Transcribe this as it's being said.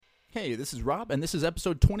Hey, this is Rob, and this is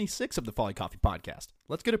episode 26 of the Folly Coffee Podcast.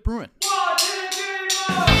 Let's get it brewing. 1, 2, 3, 4!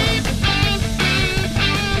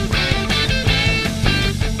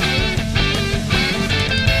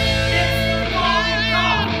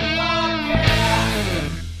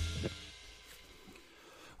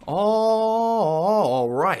 All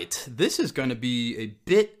right, this is going to be a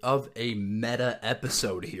bit of a meta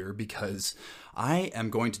episode here because I am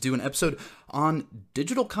going to do an episode on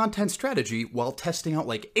digital content strategy while testing out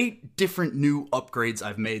like 8 different new upgrades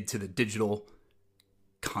I've made to the digital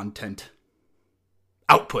content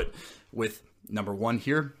output. With number 1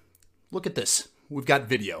 here, look at this. We've got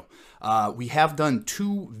video. We have done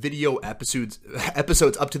 2 video episodes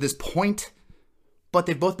up to this point, but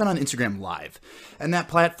they've both been on Instagram Live. And that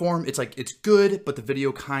platform, it's good, but the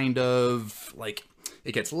video kind of,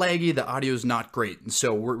 it gets laggy, the audio is not great. And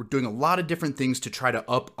so we're doing a lot of different things to try to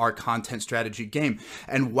up our content strategy game.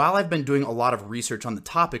 And while I've been doing a lot of research on the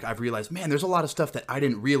topic, I've realized, man, there's a lot of stuff that I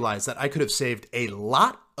didn't realize that I could have saved a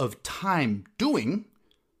lot of time doing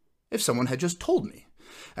if someone had just told me.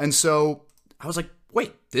 And so I was like,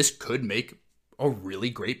 wait, this could make a really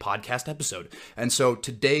great podcast episode. And so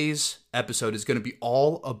today's episode is going to be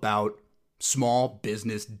all about small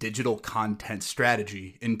business digital content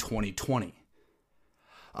strategy in 2020.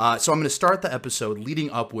 So I'm going to start the episode leading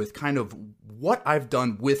up with kind of what I've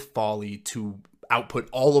done with Folly to output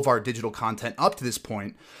all of our digital content up to this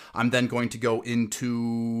point. I'm then going to go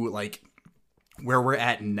into where we're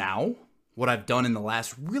at now, what I've done in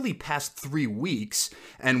the past 3 weeks,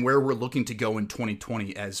 and where we're looking to go in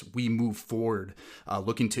 2020 as we move forward,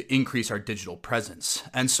 looking to increase our digital presence.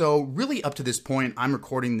 And so really up to this point, I'm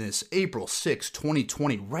recording this April 6,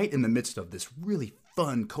 2020, right in the midst of this really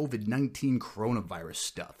fun COVID-19 coronavirus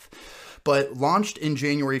stuff. But launched in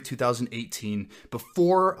January of 2018.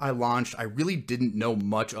 Before I launched, I really didn't know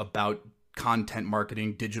much about content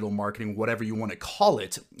marketing, digital marketing, whatever you want to call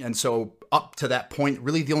it. And so up to that point,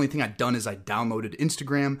 really the only thing I'd done is I downloaded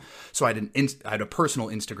Instagram. So I had a personal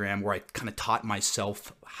Instagram where I kind of taught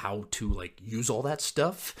myself how to use all that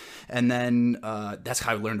stuff. And then that's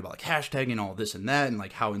how I learned about hashtagging and all this and that, and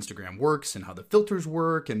how Instagram works and how the filters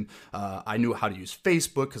work. And I knew how to use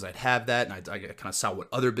Facebook because I'd have that, and I kind of saw what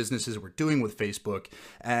other businesses were doing with Facebook.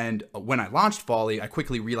 And when I launched Folly, I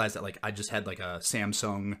quickly realized that I just had a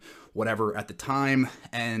Samsung whatever at the time,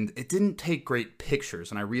 and it didn't take great pictures.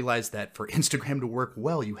 And I realized that for Instagram to work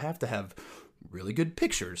well, you have to have really good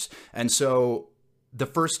pictures. And so the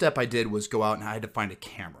first step I did was go out and I had to find a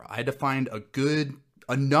camera. I had to find a good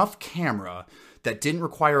enough camera that didn't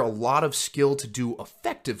require a lot of skill to do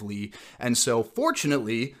effectively. And so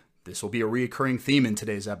fortunately, this will be a reoccurring theme in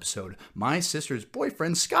today's episode. My sister's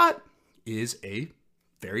boyfriend, Scott, is a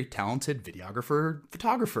very talented videographer,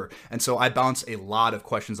 photographer. And so I bounced a lot of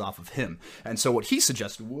questions off of him. And so what he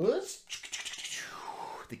suggested was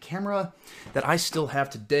the camera that I still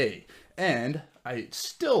have today. And I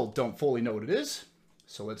still don't fully know what it is.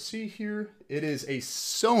 So let's see here. It is a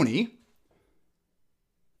Sony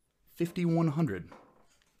 5100.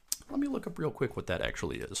 Let me look up real quick what that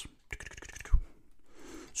actually is.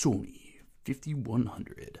 Sony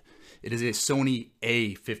 5100. It is a Sony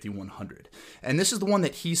A5100. And this is the one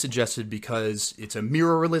that he suggested because it's a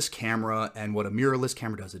mirrorless camera, and what a mirrorless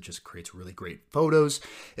camera does, it just creates really great photos.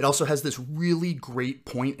 It also has this really great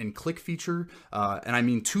point and click feature. And I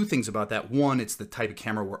mean 2 things about that. One, it's the type of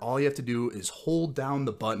camera where all you have to do is hold down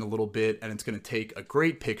the button a little bit and it's going to take a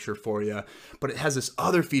great picture for you. But it has this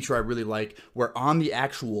other feature I really like where on the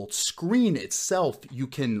actual screen itself, you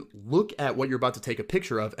can look at what you're about to take a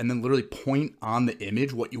picture of and then literally point on the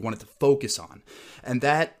image what you want it to focus on. And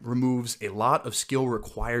that removes a lot of skill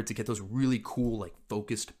required to get those really cool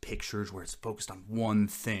focused pictures where it's focused on one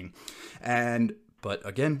thing. But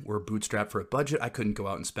again, we're bootstrapped for a budget. I couldn't go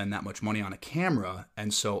out and spend that much money on a camera.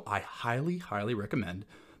 And so I highly, highly recommend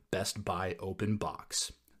Best Buy Open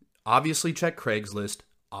Box. Obviously check Craigslist,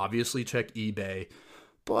 obviously check eBay.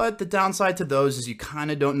 But the downside to those is you kind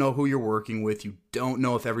of don't know who you're working with. You don't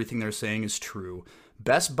know if everything they're saying is true.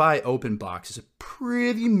 Best Buy Open Box is a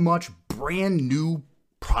pretty much brand new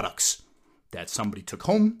products that somebody took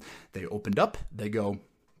home, they opened up, they go,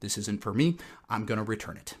 this isn't for me, I'm going to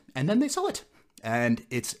return it. And then they sell it. And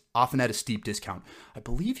it's often at a steep discount. I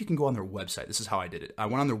believe you can go on their website. This is how I did it. I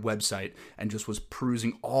went on their website and just was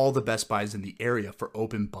perusing all the Best Buys in the area for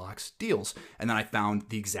open box deals. And then I found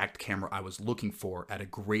the exact camera I was looking for at a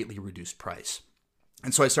greatly reduced price.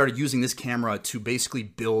 And so I started using this camera to basically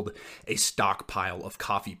build a stockpile of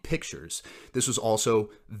coffee pictures. This was also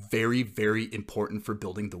very, very important for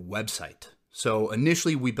building the website. So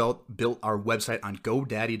initially we built our website on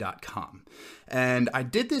GoDaddy.com. And I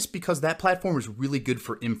did this because that platform is really good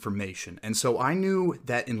for information. And so I knew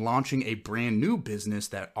that in launching a brand new business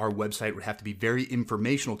that our website would have to be very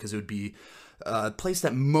informational because it would be a place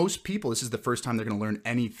that most people, this is the first time they're going to learn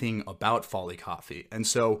anything about Folly Coffee. And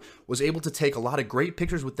so was able to take a lot of great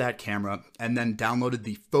pictures with that camera and then downloaded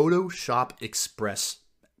the Photoshop Express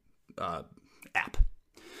app.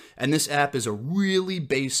 And this app is a really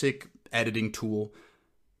basic editing tool.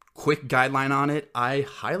 Quick guideline on it, I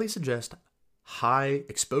highly suggest high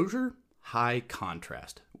exposure, high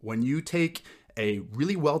contrast. When you take a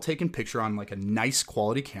really well taken picture on like a nice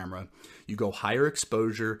quality camera, you go higher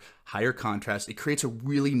exposure, higher contrast, it creates a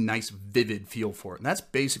really nice vivid feel for it. And that's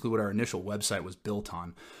basically what our initial website was built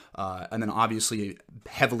on. And then obviously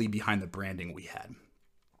heavily behind the branding we had.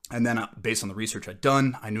 And then based on the research I'd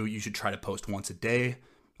done, I knew you should try to post once a day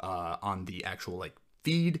on the actual like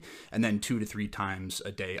feed, and then 2 to 3 times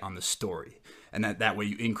a day on the story. And that way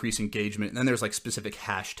you increase engagement. And then there's like specific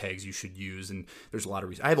hashtags you should use. And there's a lot of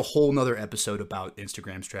reasons. I have a whole nother episode about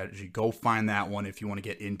Instagram strategy. Go find that one if you want to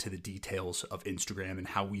get into the details of Instagram and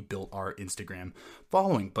how we built our Instagram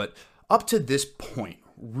following. But up to this point,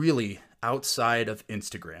 really outside of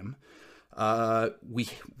Instagram, we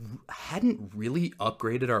hadn't really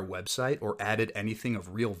upgraded our website or added anything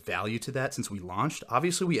of real value to that since we launched.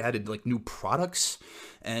 Obviously, we added like new products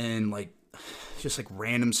and like just like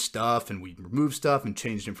random stuff, and we removed stuff and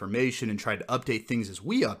changed information and tried to update things as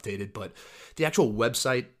we updated. But the actual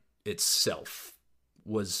website itself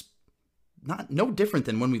was no different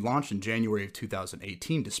than when we launched in January of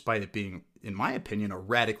 2018, despite it being, in my opinion, a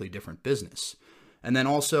radically different business. And then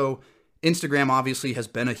also, Instagram obviously has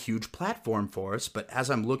been a huge platform for us, but as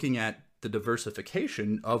I'm looking at the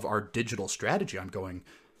diversification of our digital strategy, I'm going,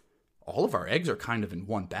 all of our eggs are kind of in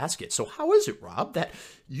one basket. So how is it, Rob, that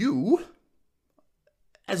you,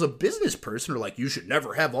 as a business person, are like, you should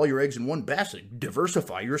never have all your eggs in one basket.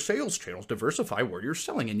 Diversify your sales channels, diversify where you're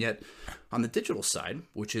selling. And yet on the digital side,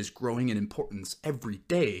 which is growing in importance every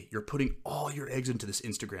day, you're putting all your eggs into this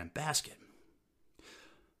Instagram basket.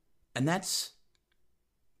 And that's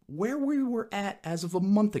where we were at as of a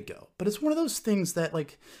month ago. But it's one of those things that,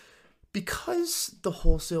 like, because the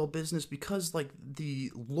wholesale business, because like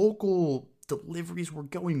the local deliveries were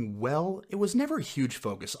going well, it was never a huge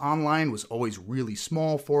focus. Online was always really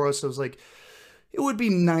small for us. I was like, it would be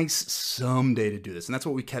nice someday to do this. And that's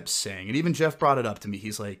what we kept saying. And even Jeff brought it up to me.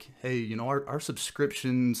 He's like, hey, you know, our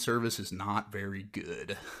subscription service is not very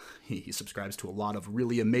good. He subscribes to a lot of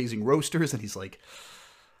really amazing roasters, and he's like,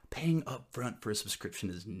 paying upfront for a subscription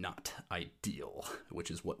is not ideal,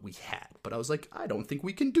 which is what we had. But I was like, I don't think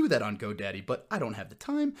we can do that on GoDaddy, but I don't have the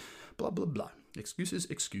time, blah, blah, blah. Excuses,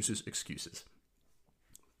 excuses, excuses.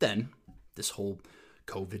 Then this whole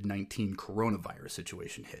COVID-19 coronavirus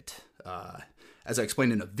situation hit. As I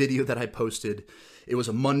explained in a video that I posted, it was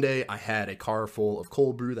a Monday. I had a car full of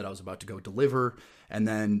cold brew that I was about to go deliver, and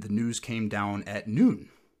then the news came down at noon.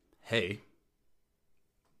 Hey,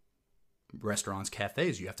 restaurants,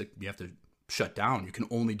 cafes, you have to shut down. You can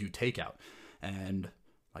only do takeout. And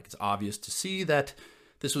like, it's obvious to see that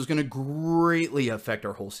this was going to greatly affect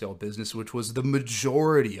our wholesale business, which was the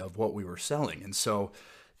majority of what we were selling. And so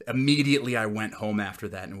immediately I went home after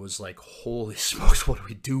that and was like, holy smokes, what do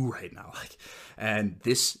we do right now? Like, and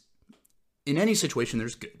this, in any situation,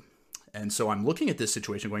 there's good. And so I'm looking at this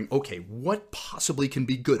situation going, okay, what possibly can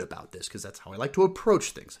be good about this? Because that's how I like to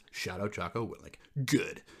approach things. Shout out Jocko Willick.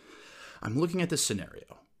 Good. I'm looking at this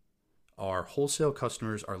scenario. Our wholesale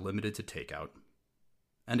customers are limited to takeout.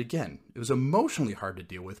 And again, it was emotionally hard to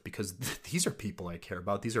deal with because these are people I care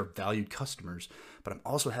about. These are valued customers. But I'm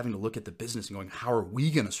also having to look at the business and going, how are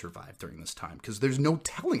we going to survive during this time? Because there's no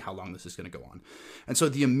telling how long this is going to go on. And so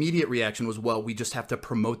the immediate reaction was, well, we just have to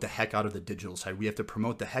promote the heck out of the digital side. We have to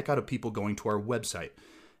promote the heck out of people going to our website.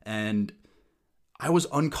 And I was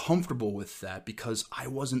uncomfortable with that because I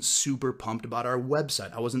wasn't super pumped about our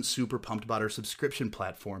website. I wasn't super pumped about our subscription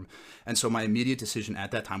platform. And so my immediate decision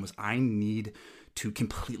at that time was I need to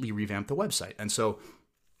completely revamp the website. And so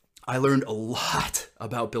I learned a lot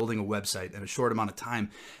about building a website in a short amount of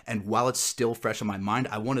time. And while it's still fresh in my mind,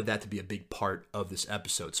 I wanted that to be a big part of this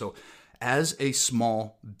episode. So as a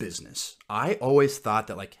small business, I always thought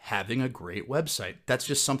that like having a great website, that's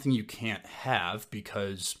just something you can't have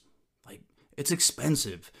because it's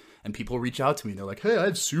expensive. And people reach out to me and they're like, hey, I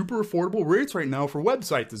have super affordable rates right now for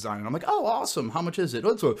website design. And I'm like, oh, awesome. How much is it? Oh,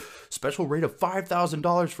 it's a special rate of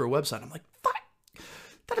 $5,000 for a website. I'm like,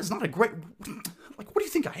 that is not a great, like, what do you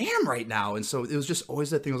think I am right now? And so it was just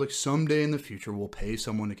always that thing. I was like, someday in the future, we'll pay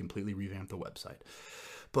someone to completely revamp the website.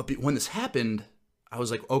 But when this happened, I was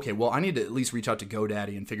like, okay, well, I need to at least reach out to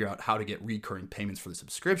GoDaddy and figure out how to get recurring payments for the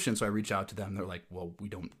subscription. So I reach out to them. They're like, well, we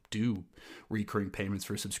don't do recurring payments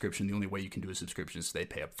for a subscription. The only way you can do a subscription is they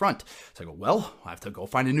pay up front. So I go, well, I have to go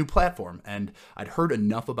find a new platform. And I'd heard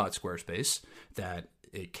enough about Squarespace that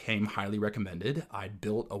it came highly recommended. I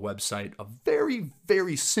built a website, a very,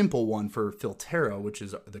 very simple one for Filterra, which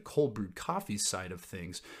is the cold brewed coffee side of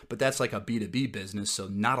things. But that's like a B2B business, so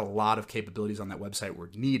not a lot of capabilities on that website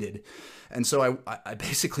were needed. And so I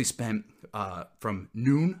basically spent from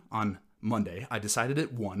noon on Monday, I decided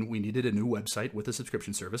at 1 we needed a new website with a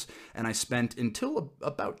subscription service, and I spent until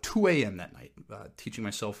about 2 a.m. that night teaching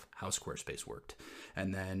myself how Squarespace worked,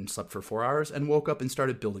 and then slept for 4 hours and woke up and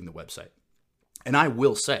started building the website. And I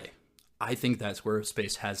will say, I think that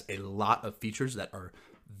Squarespace has a lot of features that are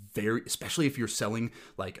very, especially if you're selling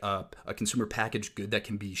like a consumer packaged good that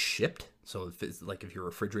can be shipped. So if it's like if you're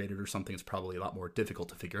refrigerated or something, it's probably a lot more difficult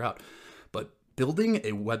to figure out. But building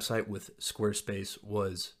a website with Squarespace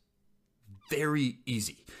was very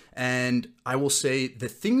easy. And I will say the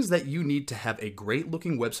things that you need to have a great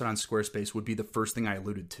looking website on Squarespace would be the first thing I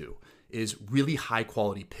alluded to, is really high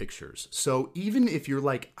quality pictures. So even if you're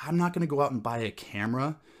like, I'm not going to go out and buy a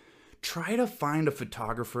camera, try to find a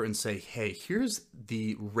photographer and say, hey, here's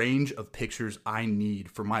the range of pictures I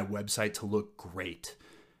need for my website to look great.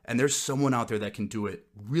 And there's someone out there that can do it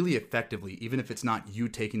really effectively, even if it's not you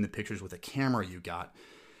taking the pictures with a camera you got.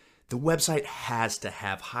 The website has to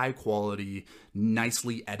have high quality,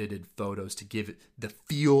 nicely edited photos to give it the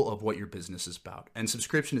feel of what your business is about. And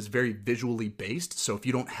subscription is very visually based. So if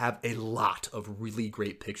you don't have a lot of really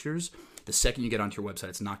great pictures, the second you get onto your website,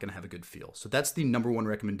 it's not going to have a good feel. So that's the number one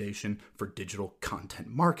recommendation for digital content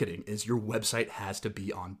marketing, is your website has to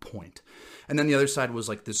be on point. And then the other side was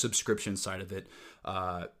like the subscription side of it.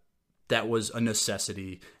 That was a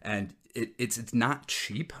necessity, and it's not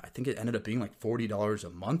cheap. I think it ended up being like $40 a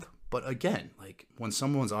month. But again, like when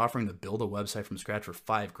someone's offering to build a website from scratch for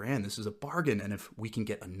 $5,000, this is a bargain. And if we can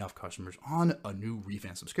get enough customers on a new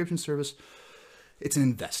revamped subscription service, it's an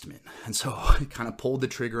investment. And so I kind of pulled the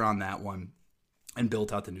trigger on that one and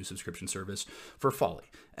built out the new subscription service for Folly.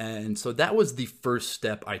 And so that was the first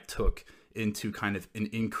step I took into kind of an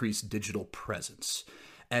increased digital presence.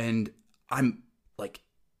 And I'm like,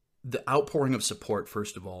 the outpouring of support,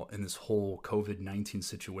 first of all, in this whole COVID-19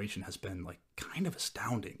 situation has been like kind of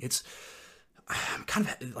astounding. I'm kind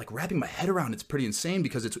of like wrapping my head around. It's pretty insane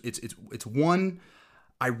because it's one,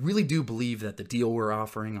 I really do believe that the deal we're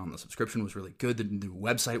offering on the subscription was really good. The new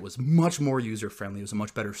website was much more user-friendly. It was a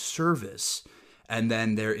much better service. And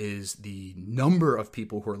then there is the number of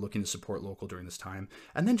people who are looking to support local during this time.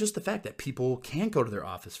 And then just the fact that people can't go to their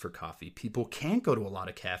office for coffee. People can't go to a lot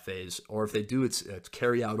of cafes, or if they do, it's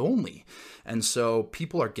carry out only. And so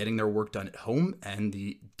people are getting their work done at home, and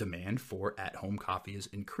the demand for at-home coffee is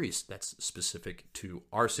increased. That's specific to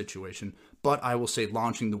our situation. But I will say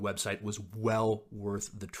launching the website was well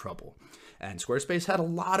worth the trouble. And Squarespace had a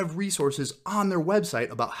lot of resources on their website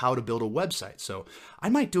about how to build a website. So I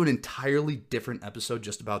might do an entirely different episode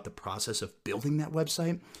just about the process of building that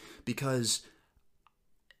website, because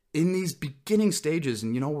in these beginning stages,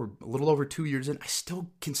 and we're a little over 2 years in, I still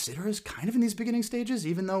consider us kind of in these beginning stages,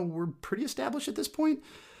 even though we're pretty established at this point.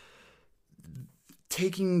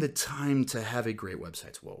 Taking the time to have a great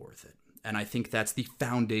website is well worth it. And I think that's the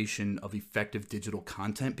foundation of effective digital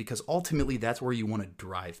content, because ultimately that's where you want to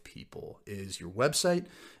drive people, is your website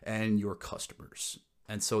and your customers.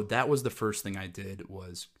 And so that was the first thing I did,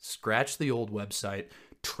 was scratch the old website,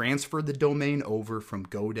 transfer the domain over from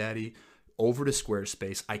GoDaddy over to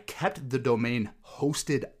Squarespace. I kept the domain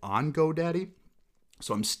hosted on GoDaddy,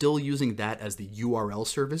 so I'm still using that as the URL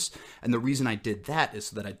service. And the reason I did that is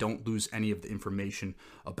so that I don't lose any of the information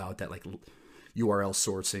about that, like URL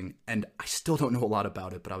sourcing. And I still don't know a lot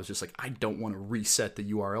about it, but I was just like, I don't want to reset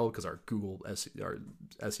the URL because our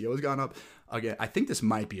SEO has gone up. Again, I think this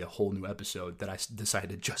might be a whole new episode that I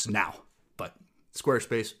decided just now. But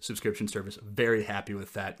Squarespace subscription service, very happy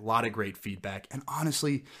with that. A lot of great feedback. And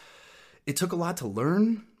honestly, it took a lot to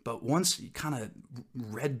learn, but once you kind of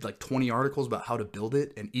read like 20 articles about how to build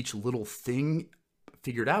it and each little thing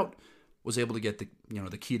figured out, was able to get the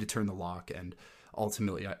key to turn the lock, and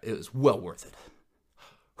ultimately it was well worth it.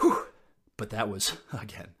 Whew. But that was,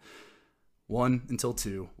 again, 1 until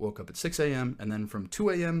 2, woke up at 6 a.m. and then from 2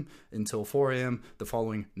 a.m. until 4 a.m. the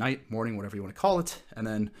following night, morning, whatever you want to call it, and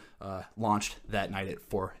then launched that night at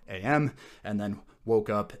 4 a.m. and then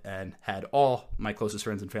woke up and had all my closest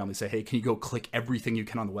friends and family say, hey, can you go click everything you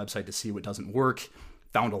can on the website to see what doesn't work?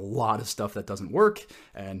 found a lot of stuff that doesn't work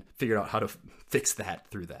and figured out how to fix that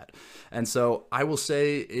through that. And so I will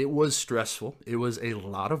say it was stressful. It was a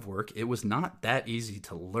lot of work. It was not that easy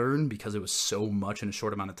to learn because it was so much in a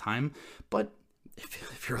short amount of time. But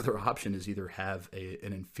if your other option is either have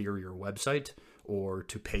an inferior website or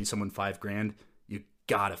to pay someone $5,000, you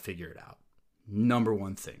gotta figure it out. Number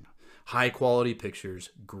one thing, high quality pictures,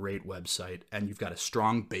 great website, and you've got a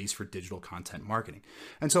strong base for digital content marketing.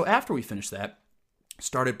 And so after we finished that,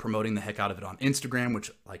 started promoting the heck out of it on Instagram,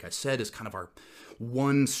 which, like I said, is kind of our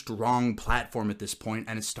one strong platform at this point,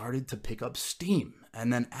 and it started to pick up steam.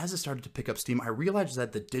 And then as it started to pick up steam, I realized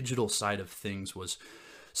that the digital side of things was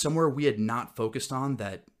somewhere we had not focused on,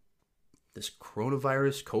 that this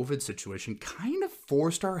coronavirus COVID situation kind of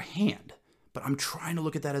forced our hand. But I'm trying to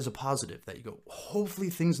look at that as a positive, that you go, hopefully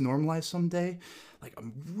things normalize someday. Like,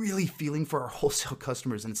 I'm really feeling for our wholesale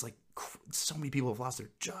customers, and it's like so many people have lost their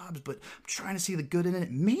jobs, but I'm trying to see the good in it.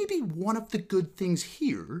 Maybe one of the good things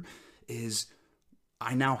here is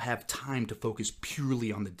I now have time to focus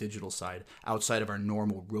purely on the digital side outside of our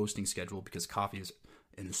normal roasting schedule, because coffee is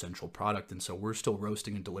an essential product, and so we're still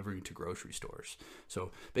roasting and delivering to grocery stores.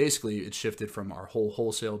 So basically it shifted from our whole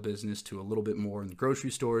wholesale business to a little bit more in the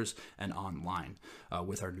grocery stores and online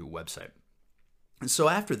with our new website. And so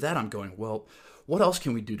after that, I'm going, well, what else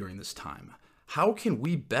can we do during this time? How can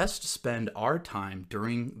we best spend our time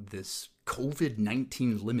during this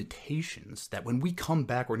COVID-19 limitations that when we come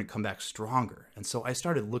back, we're going to come back stronger? And so I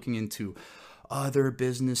started looking into other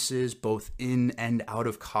businesses, both in and out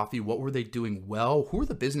of coffee. What were they doing well? Who are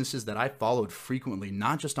the businesses that I followed frequently,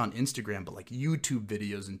 not just on Instagram, but like YouTube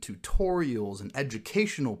videos and tutorials and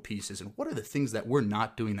educational pieces? And what are the things that we're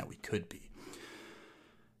not doing that we could be?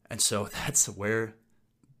 And so that's where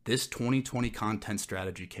this 2020 content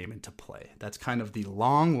strategy came into play. That's kind of the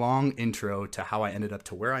long intro to how I ended up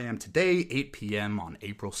to where I am today, 8 p.m. on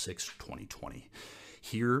April 6th, 2020.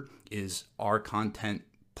 Here is our content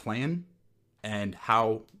plan and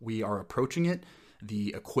how we are approaching it,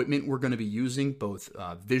 the equipment we're going to be using, both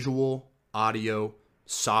visual, audio,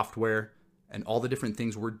 software, and all the different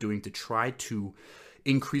things we're doing to try to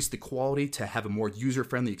increase the quality, to have a more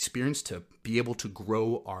user-friendly experience, to be able to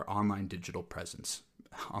grow our online digital presence.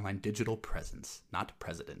 Online digital presence, not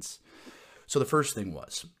presidents. So the first thing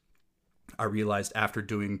was, I realized after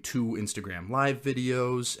doing 2 Instagram live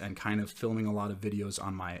videos and kind of filming a lot of videos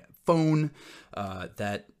on my phone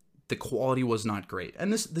that the quality was not great.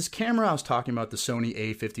 And this camera I was talking about, the Sony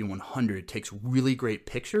a5100, takes really great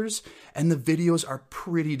pictures, and the videos are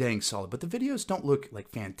pretty dang solid, but the videos don't look like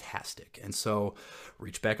fantastic. And so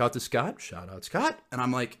reach back out to Scott, shout out Scott, and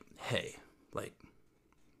I'm like, hey, like,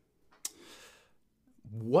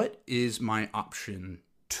 what is my option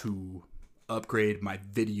to upgrade my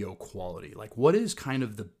video quality? Like, what is kind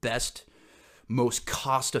of the best, most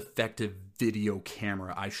cost-effective video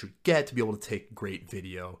camera I should get to be able to take great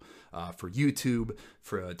video for YouTube,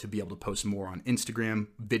 to be able to post more on Instagram?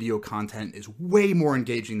 Video content is way more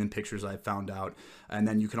engaging than pictures, I've found out. And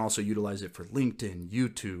then you can also utilize it for LinkedIn,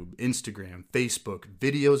 YouTube, Instagram, Facebook.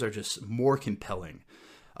 Videos are just more compelling.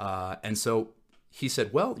 And so he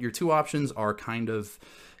said, well, your 2 options are kind of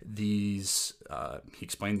these, he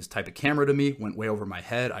explained this type of camera to me, went way over my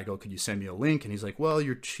head. I go, could you send me a link? And he's like, well,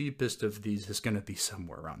 your cheapest of these is going to be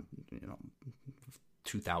somewhere around,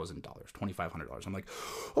 $2,000, $2,500. I'm like,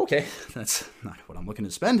 okay, that's not what I'm looking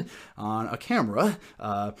to spend on a camera.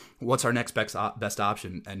 What's our next best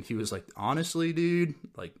option? And he was like, honestly, dude,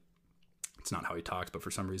 like, it's not how he talks, but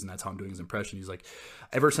for some reason, that's how I'm doing his impression. He's like,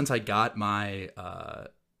 ever since I got my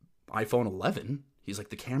iPhone 11, he's like,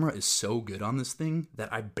 the camera is so good on this thing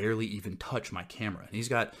that I barely even touch my camera. And he's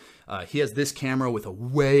got, he has this camera with a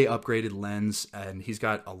way upgraded lens, and he's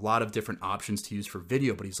got a lot of different options to use for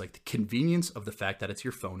video, but he's like, the convenience of the fact that it's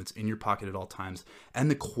your phone, it's in your pocket at all times, and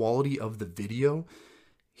the quality of the video,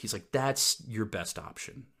 he's like, that's your best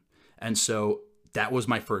option. And so that was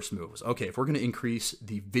my first move, was, okay, if we're going to increase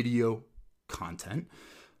the video content,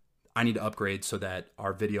 I need to upgrade so that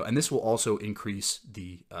our video, and this will also increase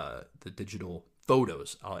the digital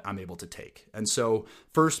photos I'm able to take. And so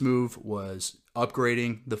first move was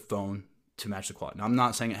upgrading the phone to match the quality. Now, I'm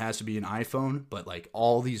not saying it has to be an iPhone, but like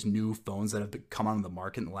all these new phones that have come on the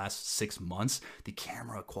market in the last 6 months, the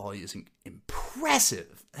camera quality is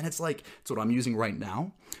impressive. And it's like, it's what I'm using right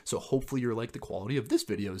now. So hopefully you're like, the quality of this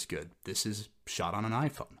video is good. This is shot on an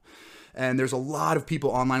iPhone. And there's a lot of people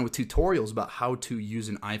online with tutorials about how to use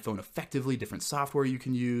an iPhone effectively, different software you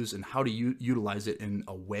can use, and how to utilize it in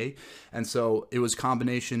a way. And so it was a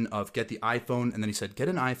combination of get the iPhone, and then he said, get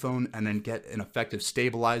an iPhone, and then get an effective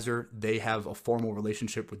stabilizer. They have a formal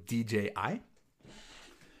relationship with DJI.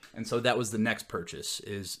 And so that was the next purchase.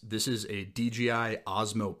 This is a DJI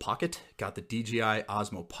Osmo Pocket. Got the DJI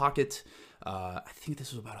Osmo Pocket. I think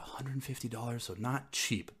this was about $150, so not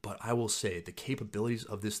cheap, but I will say the capabilities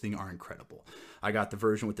of this thing are incredible. I got the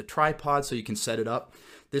version with the tripod so you can set it up.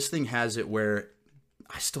 This thing has it where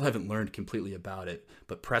I still haven't learned completely about it,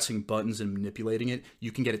 but pressing buttons and manipulating it,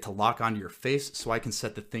 you can get it to lock onto your face, so I can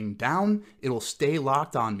set the thing down. It'll stay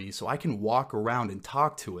locked on me, so I can walk around and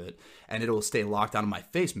talk to it, and it'll stay locked onto my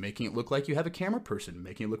face, making it look like you have a camera person,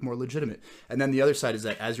 making it look more legitimate. And then the other side is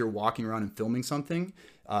that as you're walking around and filming something,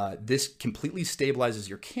 this completely stabilizes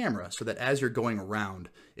your camera, so that as you're going around,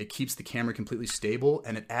 it keeps the camera completely stable,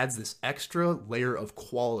 and it adds this extra layer of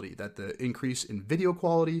quality that the increase in video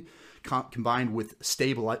quality combined with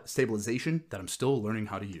stabilization that I'm still learning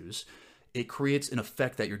how to use, it creates an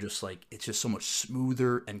effect that you're just like, it's just so much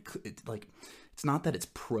smoother, and it's not that it's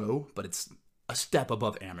pro, but it's a step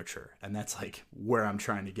above amateur, and that's like where I'm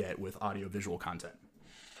trying to get with audio visual content.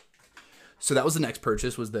 So that was the next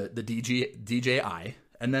purchase, was the DJI,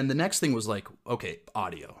 and then the next thing was like, okay,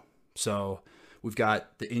 audio. So we've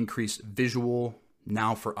got the increased visual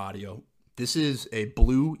now for audio. This is a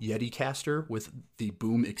Blue Yeti caster with the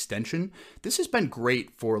boom extension. This has been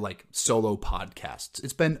great for like solo podcasts.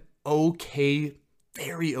 It's been okay,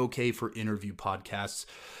 very okay for interview podcasts.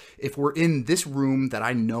 If we're in this room that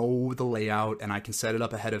I know the layout and I can set it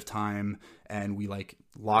up ahead of time and we like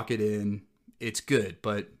lock it in, it's good.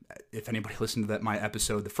 But if anybody listened to my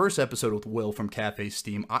episode, the first episode with Will from Cafe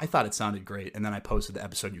Steam, I thought it sounded great. And then I posted the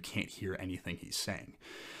episode, you can't hear anything he's saying.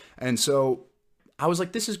 And so I was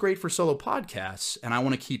like, this is great for solo podcasts, and I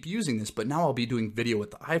want to keep using this, but now I'll be doing video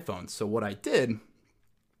with the iPhone. So what I did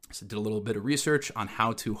is I did a little bit of research on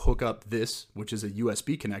how to hook up this, which is a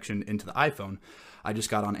USB connection, into the iPhone. I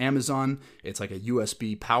just got on Amazon. It's like a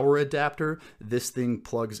USB power adapter. This thing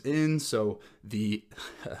plugs in, so the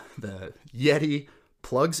Yeti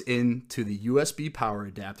plugs into the USB power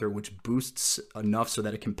adapter, which boosts enough so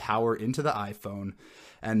that it can power into the iPhone.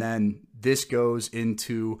 And then this goes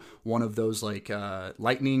into one of those like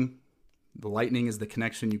Lightning. The Lightning is the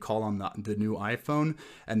connection you call on the new iPhone,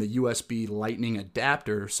 and the USB Lightning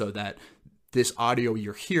adapter, so that this audio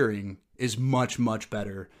you're hearing is much, much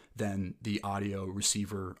better than the audio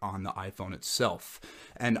receiver on the iPhone itself.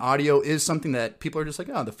 And audio is something that people are just like,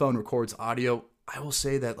 oh, the phone records audio. I will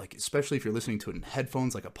say that, like, especially if you're listening to it in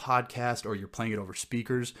headphones, like a podcast, or you're playing it over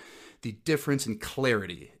speakers, the difference in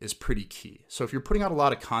clarity is pretty key. So if you're putting out a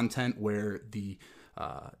lot of content where the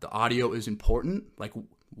audio is important, like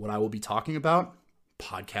what I will be talking about,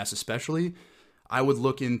 podcasts especially, I would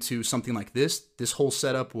look into something like this. This whole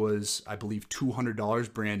setup was, I believe,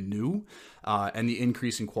 $200 brand new, and the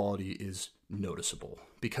increase in quality is noticeable,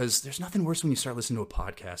 because there's nothing worse when you start listening to a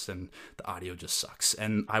podcast and the audio just sucks.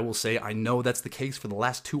 And I will say, I know that's the case for the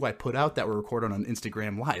last two I put out that were recorded on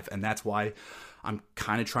Instagram Live, and that's why I'm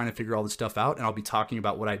kind of trying to figure all this stuff out, and I'll be talking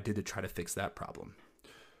about what I did to try to fix that problem.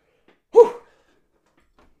 Whew.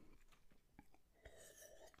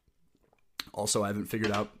 Also, I haven't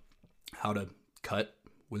figured out how to cut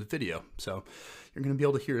with video, so you're going to be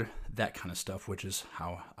able to hear that kind of stuff, which is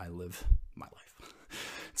how I live my life.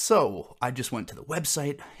 So I just went to the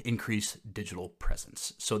website, increase digital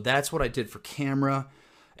presence. So that's what I did for camera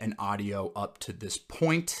and audio up to this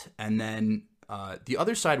point. And then the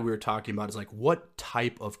other side we were talking about is like what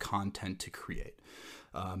type of content to create.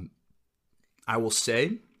 I will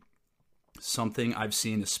say something I've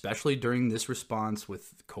seen, especially during this response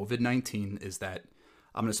with COVID-19, is that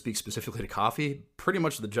I'm going to speak specifically to coffee. Pretty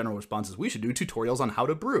much the general response is we should do tutorials on how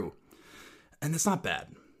to brew. And that's not bad.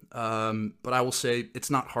 But I will say it's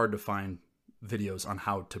not hard to find videos on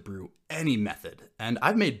how to brew any method. And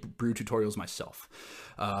I've made brew tutorials myself.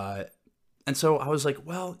 And so I was like,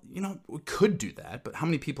 well, you know, we could do that, but how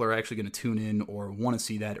many people are actually going to tune in or want to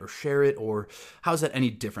see that or share it? Or how is that any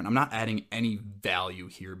different? I'm not adding any value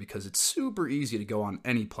here because it's super easy to go on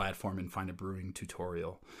any platform and find a brewing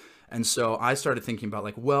tutorial. And so I started thinking about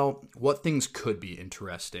like, well, what things could be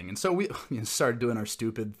interesting? And so we started doing our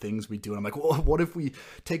stupid things we do. And I'm like, well, what if we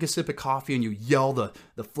take a sip of coffee and you yell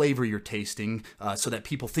the flavor you're tasting so that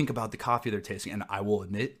people think about the coffee they're tasting? And I will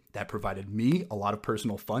admit that provided me a lot of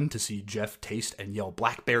personal fun to see Jeff taste and yell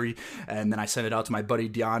blackberry. And then I sent it out to my buddy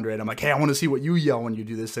DeAndre and I'm like, hey, I want to see what you yell when you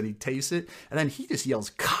do this. And he tastes it. And then he just yells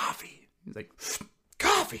coffee. He's like,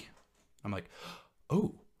 coffee. I'm like,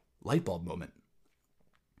 oh, light bulb moment.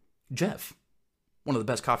 Jeff, one of the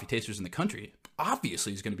best coffee tasters in the country,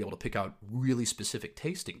 obviously is going to be able to pick out really specific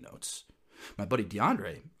tasting notes. My buddy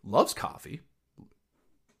DeAndre loves coffee,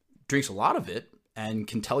 drinks a lot of it, and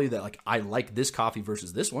can tell you that like I like this coffee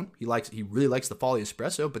versus this one. He really likes the Folly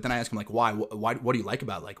Espresso, but then I ask him like why? What do you like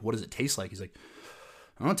about it? Like what does it taste like? He's like,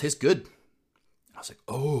 I don't know, it tastes good. I was like,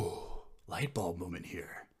 oh, light bulb moment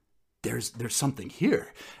here. There's something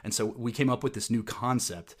here. And so we came up with this new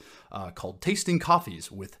concept called Tasting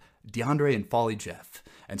Coffees with DeAndre and Folly Jeff.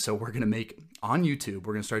 And so we're going to make, on YouTube,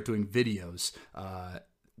 we're going to start doing videos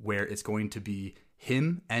where it's going to be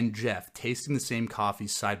him and Jeff tasting the same coffee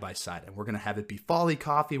side by side. And we're going to have it be Folly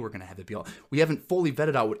coffee. We're going to have it be all. We haven't fully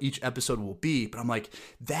vetted out what each episode will be, but I'm like,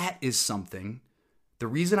 that is something. The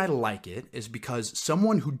reason I like it is because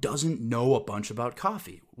someone who doesn't know a bunch about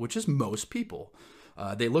coffee, which is most people,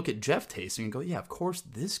 they look at Jeff tasting and go, yeah, of course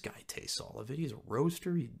this guy tastes all of it. He's a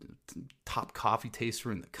roaster, he's top coffee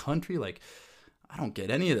taster in the country. Like, I don't get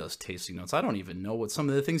any of those tasting notes. I don't even know what some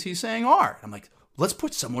of the things he's saying are. I'm like, let's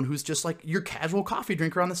put someone who's just like your casual coffee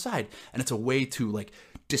drinker on the side. And it's a way to like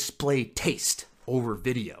display taste over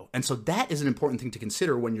video. And so that is an important thing to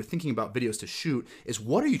consider when you're thinking about videos to shoot is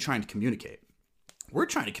what are you trying to communicate? We're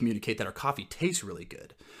trying to communicate that our coffee tastes really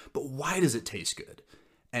good. But why does it taste good?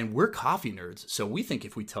 And we're coffee nerds, so we think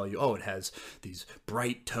if we tell you, oh, it has these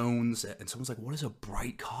bright tones, and someone's like, what is a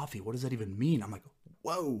bright coffee? What does that even mean? I'm like,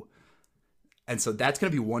 whoa. And so that's going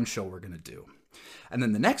to be one show we're going to do. And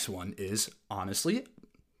then the next one is, honestly,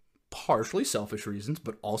 partially selfish reasons,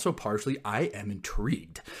 but also partially I am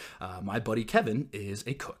intrigued. My buddy Kevin is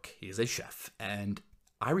a cook. He is a chef. And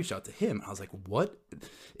I reached out to him. I was like, what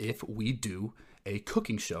if we do a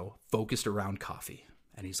cooking show focused around coffee?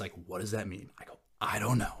 And he's like, what does that mean? I go, I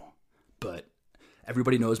don't know, but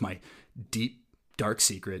everybody knows my deep, dark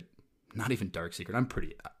secret, not even dark secret, I'm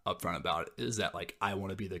pretty upfront about it, is that like I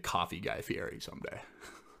want to be the coffee Guy Fieri someday.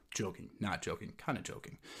 Joking, not joking, kind of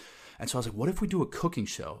joking. And so I was like, what if we do a cooking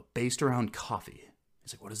show based around coffee?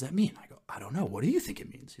 He's like, what does that mean? I go, I don't know. What do you think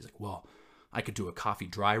it means? He's like, well, I could do a coffee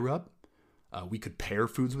dry rub. We could pair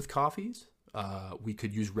foods with coffees. We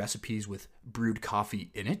could use recipes with brewed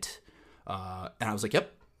coffee in it. And I was like,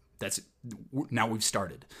 yep. Now we've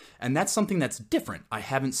started. And that's something that's different. I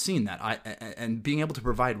haven't seen that. And being able to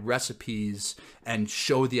provide recipes and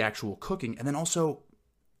show the actual cooking. And then also,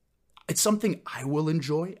 it's something I will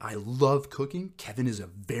enjoy. I love cooking. Kevin is a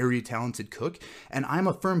very talented cook. And I'm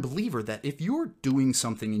a firm believer that if you're doing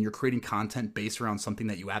something and you're creating content based around something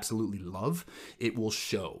that you absolutely love, it will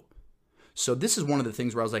show. So this is one of the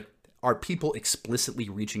things where I was like, are people explicitly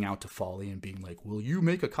reaching out to Folly and being like, will you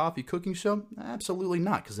make a coffee cooking show? Absolutely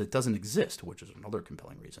not, because it doesn't exist, which is another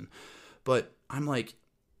compelling reason. But I'm like,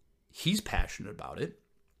 he's passionate about it.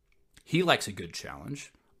 He likes a good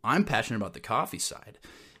challenge. I'm passionate about the coffee side.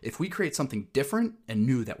 If we create something different and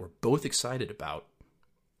new that we're both excited about,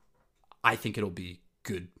 I think it'll be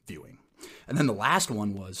good viewing. And then the last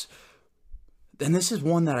one was, and this is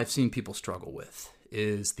one that I've seen people struggle with,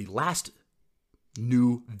 is the last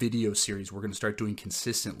new video series we're going to start doing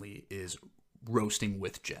consistently is roasting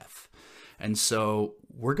with Jeff. And so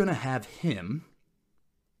we're going to have him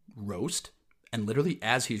roast and literally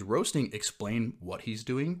as he's roasting explain what he's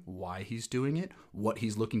doing, why he's doing it, what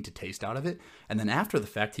he's looking to taste out of it. And then after the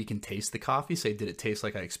fact, he can taste the coffee, say, did it taste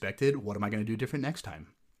like I expected? What am I going to do different next time?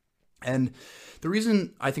 And the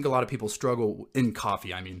reason I think a lot of people struggle in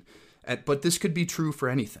coffee, but this could be true for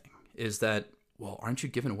anything, is that, well, aren't you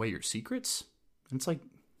giving away your secrets? And it's like,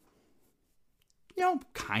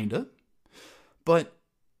 kind of. But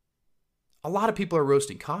a lot of people are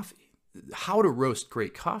roasting coffee. How to roast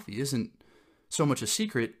great coffee isn't so much a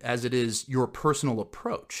secret as it is your personal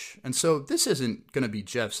approach. And so this isn't going to be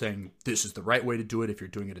Jeff saying, this is the right way to do it. If you're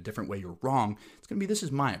doing it a different way, you're wrong. It's going to be, this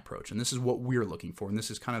is my approach. And this is what we're looking for. And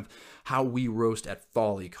this is kind of how we roast at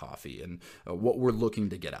Folly Coffee and what we're looking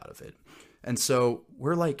to get out of it. And so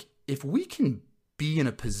we're like, if we can be in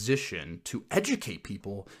a position to educate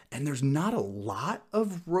people, and there's not a lot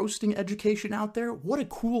of roasting education out there, what a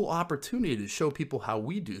cool opportunity to show people how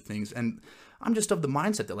we do things. And I'm just of the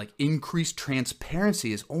mindset that like increased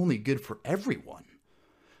transparency is only good for everyone.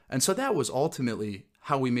 And so that was ultimately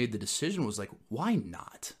how we made the decision, was like, why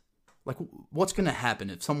not? Like, what's going to happen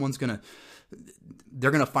if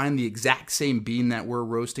they're going to find the exact same bean that we're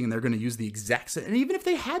roasting, and they're going to use the exact same, and even if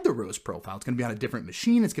they had the roast profile, it's going to be on a different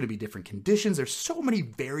machine. It's going to be different conditions. There's so many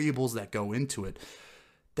variables that go into it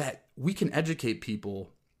that we can educate people,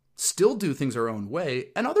 still do things our own way.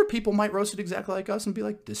 And other people might roast it exactly like us and be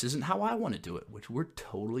like, this isn't how I want to do it, which we're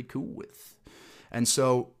totally cool with. And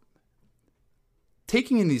so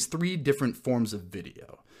taking in these three different forms of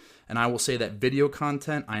video, and I will say that video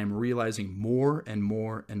content, I am realizing more and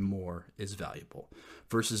more and more is valuable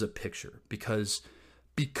versus a picture, because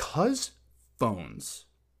phones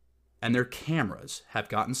and their cameras have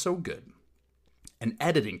gotten so good and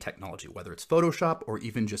editing technology, whether it's Photoshop or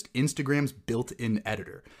even just Instagram's built-in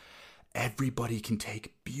editor. Everybody can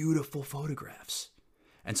take beautiful photographs.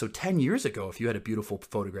 And so 10 years ago, if you had a beautiful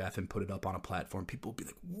photograph and put it up on a platform, people would be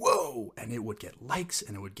like, whoa, and it would get likes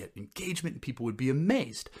and it would get engagement and people would be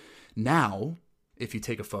amazed. Now, if you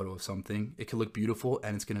take a photo of something, it can look beautiful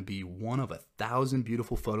and it's going to be one of 1,000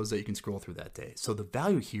 beautiful photos that you can scroll through that day. So the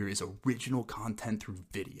value here is original content through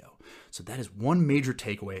video. So that is one major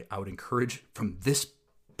takeaway I would encourage from this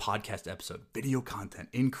podcast episode. Video content,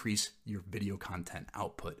 increase your video content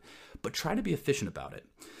output, but try to be efficient about it.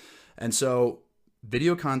 And so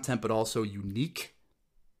video content, but also unique,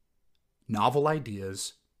 novel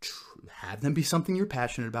ideas, have them be something you're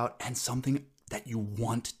passionate about and something that you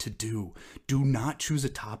want to do. Do not choose a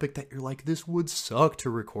topic that you're like, this would suck to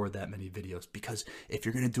record that many videos, because if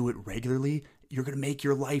you're going to do it regularly, you're going to make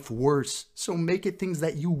your life worse. So make it things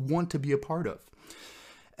that you want to be a part of.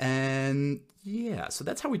 And yeah, so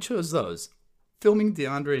that's how we chose those. Filming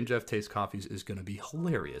DeAndre and Jeff Taste Coffees is going to be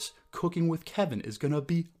hilarious. Cooking with Kevin is going to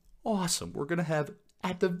be awesome. We're going to have,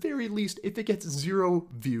 at the very least, if it gets 0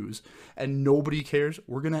 views and nobody cares,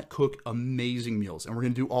 we're going to cook amazing meals. And we're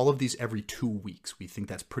going to do all of these every 2 weeks. We think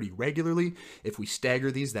that's pretty regularly. If we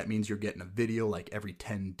stagger these, that means you're getting a video like every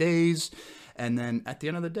 10 days. And then at the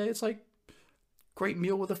end of the day, it's like, great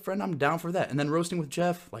meal with a friend, I'm down for that. And then roasting with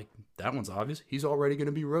Jeff, like, that one's obvious. He's already going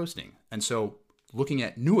to be roasting. And so looking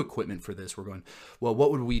at new equipment for this, we're going, well,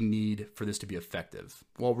 what would we need for this to be effective?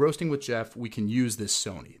 Well, roasting with Jeff, we can use this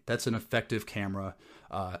Sony. That's an effective camera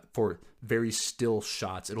for very still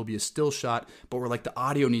shots. It'll be a still shot, but we're like, the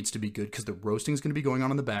audio needs to be good because the roasting is going to be going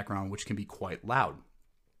on in the background, which can be quite loud.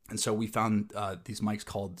 And so we found these mics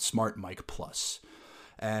called Smart Mic Plus.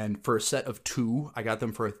 And for a set of 2, I got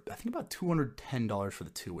them for, I think, about $210 for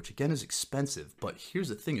the 2, which again is expensive. But here's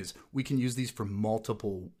the thing is, we can use these for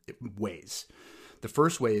multiple ways. The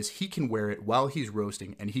first way is he can wear it while he's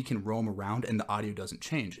roasting and he can roam around and the audio doesn't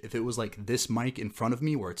change. If it was like this mic in front of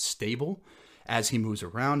me where it's stable, as he moves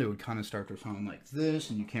around, it would kind of start to sound like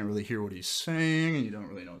this and you can't really hear what he's saying and you don't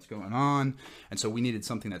really know what's going on. And so we needed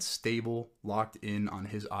something that's stable, locked in on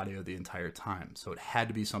his audio the entire time. So it had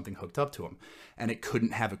to be something hooked up to him. And it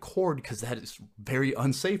couldn't have a cord because that is very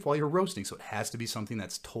unsafe while you're roasting. So it has to be something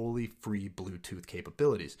that's totally free Bluetooth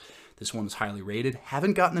capabilities. This one is highly rated.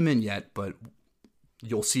 Haven't gotten them in yet, but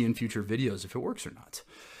you'll see in future videos if it works or not.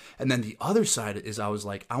 And then the other side is I was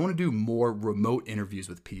like, I want to do more remote interviews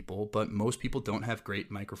with people, but most people don't have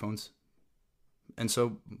great microphones. And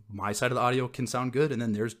so my side of the audio can sound good and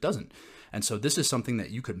then theirs doesn't. And so this is something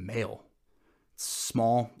that you could mail. It's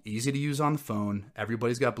small, easy to use on the phone.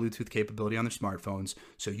 Everybody's got Bluetooth capability on their smartphones.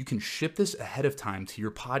 So you can ship this ahead of time to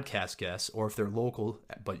your podcast guests, or if they're local,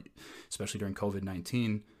 but especially during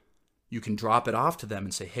COVID-19, you can drop it off to them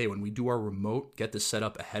and say, hey, when we do our remote, get this set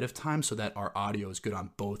up ahead of time so that our audio is good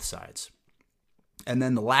on both sides. And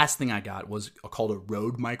then the last thing I got was called a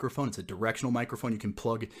Rode microphone. It's a directional microphone you can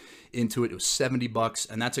plug into it. It was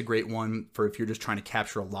 $70, and that's a great one for if you're just trying to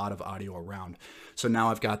capture a lot of audio around. So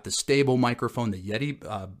now I've got the stable microphone, the Yeti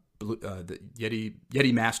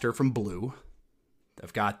Master from Blue.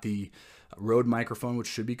 I've got the Rode microphone, which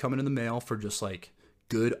should be coming in the mail for just like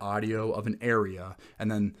good audio of an area,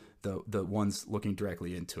 and then the ones looking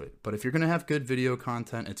directly into it. But if you're going to have good video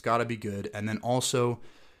content, it's got to be good. And then also,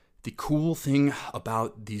 the cool thing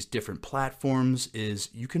about these different platforms is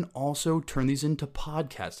you can also turn these into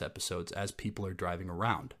podcast episodes as people are driving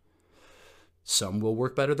around. Some will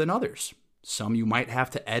work better than others. Some you might have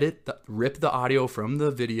to rip the audio from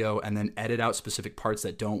the video and then edit out specific parts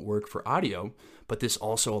that don't work for audio. But this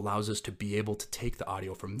also allows us to be able to take the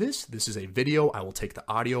audio from this. This is a video. I will take the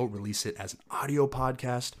audio, release it as an audio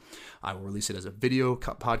podcast. I will release it as a video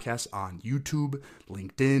podcast on YouTube,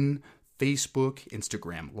 LinkedIn, Facebook,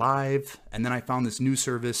 Instagram Live. And then I found this new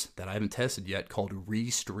service that I haven't tested yet called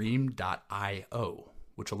Restream.io,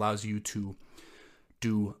 which allows you to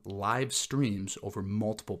do live streams over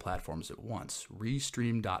multiple platforms at once.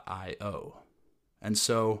 Restream.io. And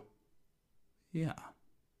so, yeah.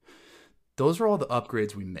 Those are all the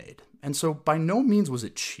upgrades we made. And so by no means was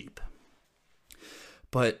it cheap.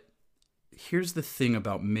 But here's the thing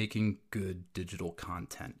about making good digital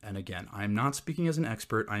content. And again, I'm not speaking as an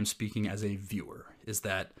expert. I'm speaking as a viewer. Is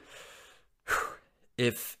that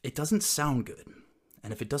if it doesn't sound good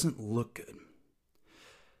and if it doesn't look good,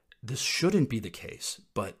 this shouldn't be the case,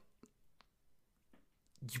 but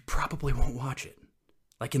you probably won't watch it.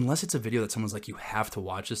 Like, unless it's a video that someone's like, you have to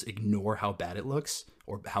watch this, ignore how bad it looks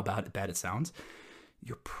or how bad it sounds,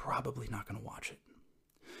 you're probably not going to watch it.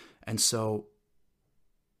 And so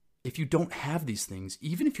if you don't have these things,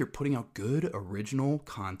 even if you're putting out good original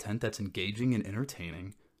content that's engaging and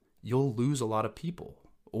entertaining, you'll lose a lot of people,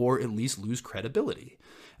 or at least lose credibility.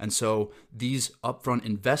 And so these upfront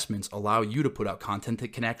investments allow you to put out content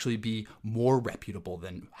that can actually be more reputable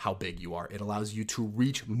than how big you are. It allows you to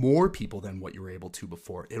reach more people than what you were able to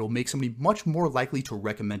before. It'll make somebody much more likely to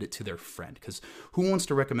recommend it to their friend, because who wants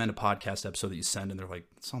to recommend a podcast episode that you send and they're like,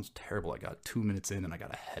 it sounds terrible, I got 2 minutes in and I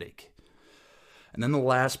got a headache. And then the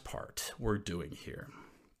last part we're doing here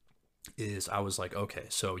is I was like, okay,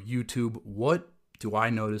 so YouTube, what do I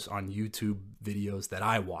notice on YouTube videos that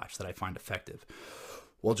I watch that I find effective?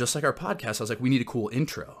 Well, just like our podcast, I was like, we need a cool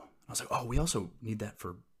intro. I was like, oh, we also need that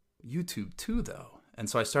for YouTube too, though. And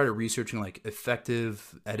so I started researching like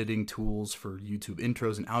effective editing tools for YouTube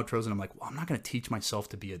intros and outros. And I'm like, well, I'm not going to teach myself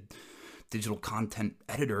to be a digital content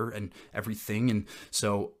editor and everything. And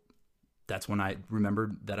so that's when I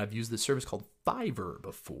remembered that I've used this service called Fiverr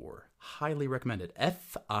before. Highly recommended.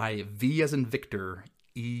 Fiv as in Victor,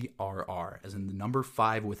 ERR, as in the number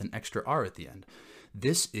 5 with an extra R at the end.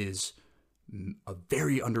 This is a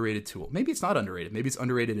very underrated tool. Maybe it's not underrated. Maybe it's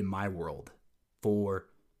underrated in my world for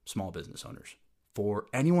small business owners, for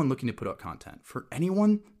anyone looking to put out content, for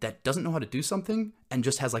anyone that doesn't know how to do something and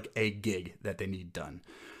just has like a gig that they need done.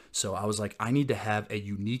 So I was like, I need to have a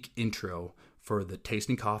unique intro for the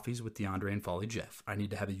Tasting Coffees with DeAndre and Folly Jeff. I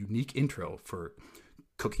need to have a unique intro for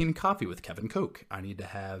Cooking and Coffee with Kevin Koch. I need to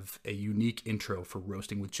have a unique intro for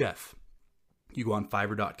Roasting with Jeff. You go on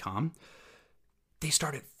Fiverr.com. They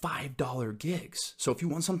start at $5 gigs. So if you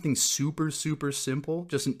want something super, super simple,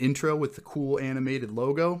 just an intro with the cool animated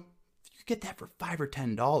logo, you get that for $5 or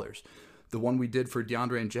 $10. The one we did for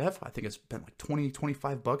DeAndre and Jeff, I think I spent like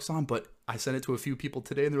 $20-$25 on, but I sent it to a few people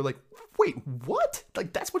today and they're like, wait, what?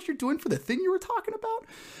 Like, that's what you're doing for the thing you were talking about?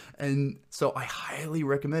 And so I highly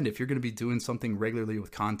recommend, if you're going to be doing something regularly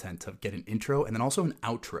with content, to get an intro and then also an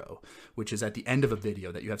outro, which is at the end of a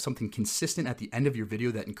video, that you have something consistent at the end of your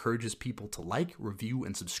video that encourages people to like, review,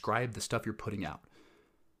 and subscribe the stuff you're putting out.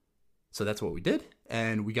 So that's what we did.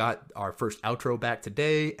 And we got our first outro back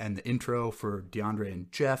today and the intro for DeAndre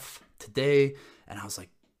and Jeff today. And I was like,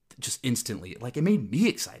 just instantly, like, it made me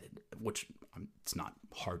excited, which it's not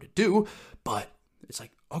hard to do, but it's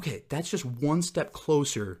like, okay, that's just one step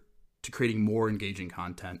closer to creating more engaging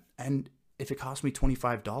content. And if it costs me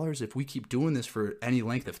 $25, if we keep doing this for any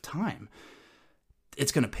length of time,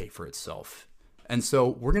 it's going to pay for itself. And so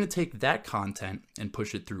we're going to take that content and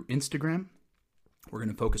push it through Instagram. We're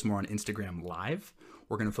going to focus more on Instagram Live.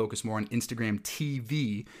 We're going to focus more on Instagram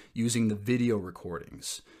TV using the video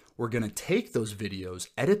recordings. We're going to take those videos,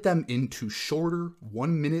 edit them into shorter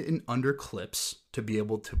 1 minute and under clips to be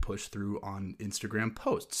able to push through on Instagram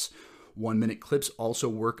posts. 1 minute clips also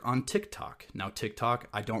work on TikTok. Now, TikTok,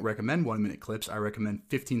 I don't recommend 1 minute clips. I recommend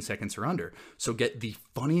 15 seconds or under. So get the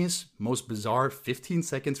funniest, most bizarre 15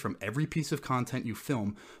 seconds from every piece of content you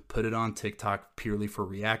film, put it on TikTok purely for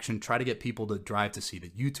reaction. Try to get people to drive to see the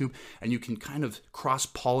YouTube, and you can kind of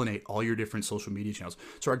cross-pollinate all your different social media channels.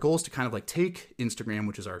 So our goal is to kind of like take Instagram,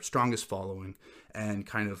 which is our strongest following, and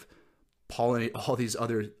kind of pollinate all these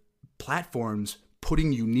other platforms,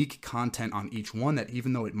 putting unique content on each one, that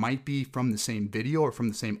even though it might be from the same video or from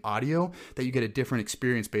the same audio, that you get a different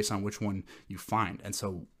experience based on which one you find. And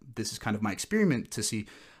so this is kind of my experiment to see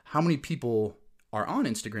how many people are on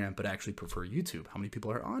Instagram but actually prefer YouTube. How many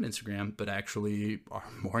people are on Instagram but actually are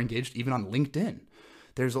more engaged even on LinkedIn.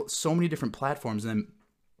 There's so many different platforms. And then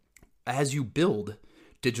as you build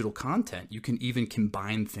digital content, you can even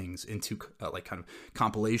combine things into like kind of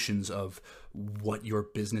compilations of what your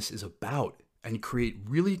business is about, and create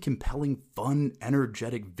really compelling, fun,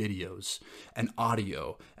 energetic videos and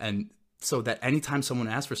audio. And so that anytime someone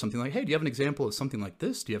asks for something like, hey, do you have an example of something like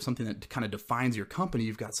this? Do you have something that kind of defines your company?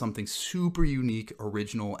 You've got something super unique,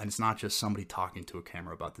 original, and it's not just somebody talking to a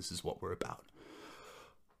camera about this is what we're about.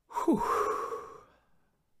 Whew.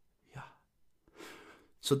 Yeah.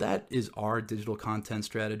 So that is our digital content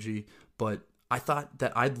strategy. But I thought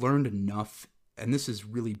that I'd learned enough, and this has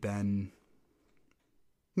really been,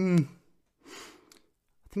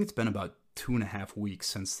 I think it's been about 2.5 weeks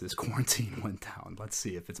since this quarantine went down. Let's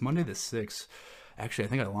see, if it's Monday the 6th, actually, I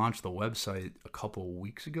think I launched the website a couple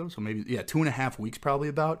weeks ago. So maybe, 2.5 weeks probably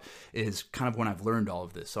about is kind of when I've learned all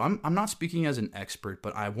of this. So I'm not speaking as an expert,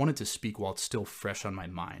 but I wanted to speak while it's still fresh on my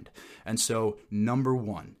mind. And so number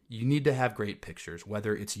one, you need to have great pictures,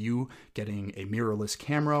 whether it's you getting a mirrorless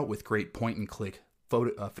camera with great point and click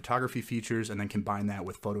photography features, and then combine that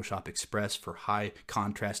with Photoshop Express for high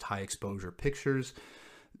contrast, high exposure pictures.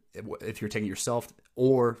 if you're taking it yourself,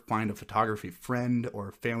 or find a photography friend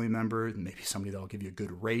or family member, maybe somebody that'll give you a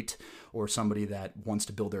good rate, or somebody that wants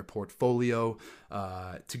to build their portfolio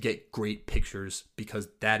to get great pictures, because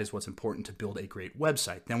that is what's important to build a great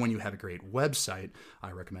website. Then when you have a great website,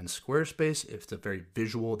 I recommend Squarespace. If it's a very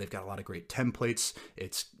visual, they've got a lot of great templates.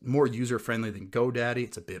 It's more user-friendly than GoDaddy.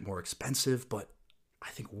 It's a bit more expensive, but I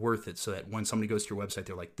think worth it, so that when somebody goes to your website,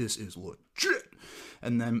 they're like, this is legit.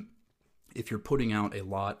 And then if you're putting out a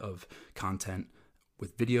lot of content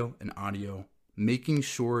with video and audio, making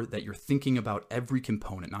sure that you're thinking about every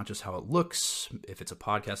component, not just how it looks, if it's a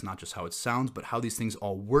podcast, not just how it sounds, but how these things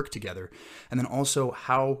all work together. And then also,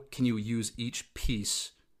 how can you use each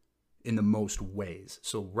piece in the most ways?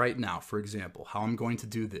 So right now, for example, how I'm going to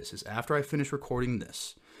do this is after I finish recording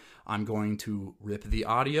this, I'm going to rip the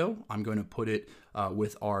audio. I'm going to put it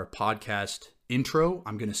with our podcast intro.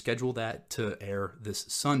 I'm going to schedule that to air this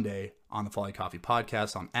Sunday on the Folly Coffee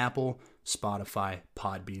podcast on Apple, Spotify,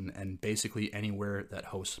 Podbean, and basically anywhere that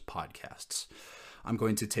hosts podcasts. I'm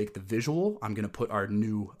going to take the visual. I'm going to put our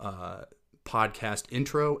new podcast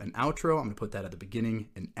intro and outro. I'm going to put that at the beginning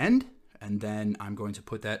and end, and then I'm going to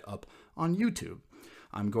put that up on YouTube.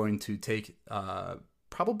 I'm going to take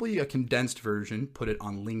probably a condensed version, put it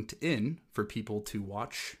on LinkedIn for people to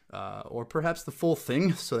watch, or perhaps the full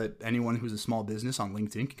thing, so that anyone who's a small business on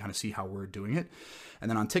LinkedIn can kind of see how we're doing it. And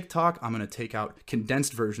then on TikTok, I'm going to take out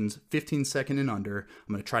condensed versions, 15-second and under.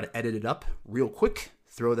 I'm going to try to edit it up real quick,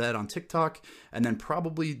 throw that on TikTok, and then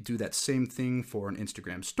probably do that same thing for an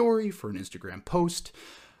Instagram story, for an Instagram post.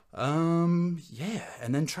 And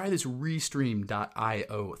then try this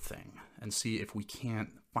Restream.io thing and see if we can't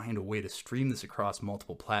find a way to stream this across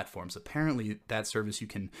multiple platforms. Apparently, that service, you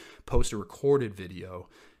can post a recorded video,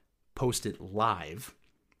 post it live,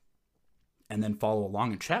 and then follow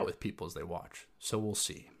along and chat with people as they watch. So we'll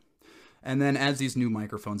see. And then as these new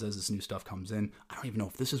microphones, as this new stuff comes in, I don't even know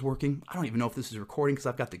if this is working. I don't even know if this is recording, because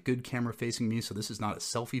I've got the good camera facing me, so this is not a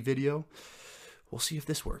selfie video. We'll see if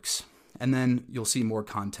this works. And then you'll see more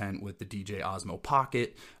content with the DJ Osmo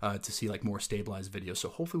Pocket to see like more stabilized videos. So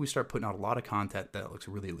hopefully we start putting out a lot of content that looks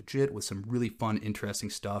really legit with some really fun, interesting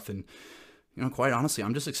stuff. And, you know, quite honestly,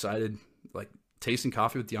 I'm just excited. Like, tasting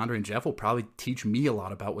coffee with DeAndre and Jeff will probably teach me a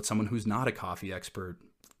lot about what someone who's not a coffee expert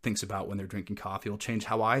thinks about when they're drinking coffee. It'll change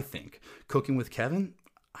how I think. Cooking with Kevin,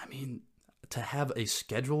 I mean, to have a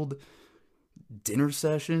scheduled dinner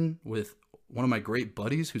session with one of my great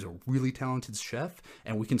buddies who's a really talented chef,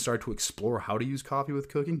 and we can start to explore how to use coffee with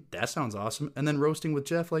cooking. That sounds awesome. And then roasting with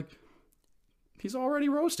Jeff, like, he's already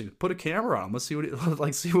roasting. Put a camera on. Let's see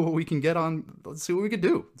see what we can get on. Let's see what we can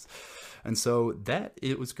do. And so that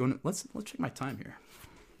it was going to, let's check my time here.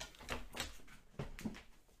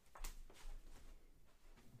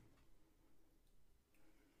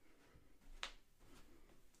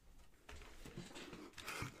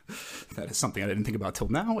 That is something I didn't think about till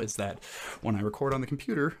now, is that when I record on the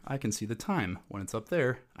computer, I can see the time. When it's up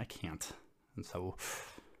there, I can't. And so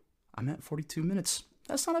I'm at 42 minutes.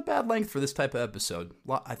 That's not a bad length for this type of episode.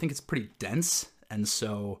 I think it's pretty dense, and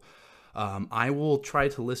so I will try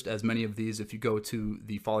to list as many of these. If you go to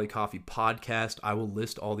the Folly Coffee podcast, I will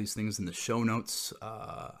list all these things in the show notes.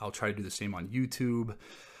 I'll try to do the same on YouTube.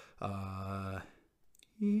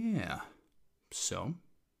 Yeah. So,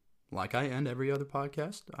 like I end every other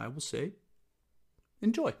podcast, I will say,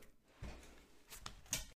 enjoy.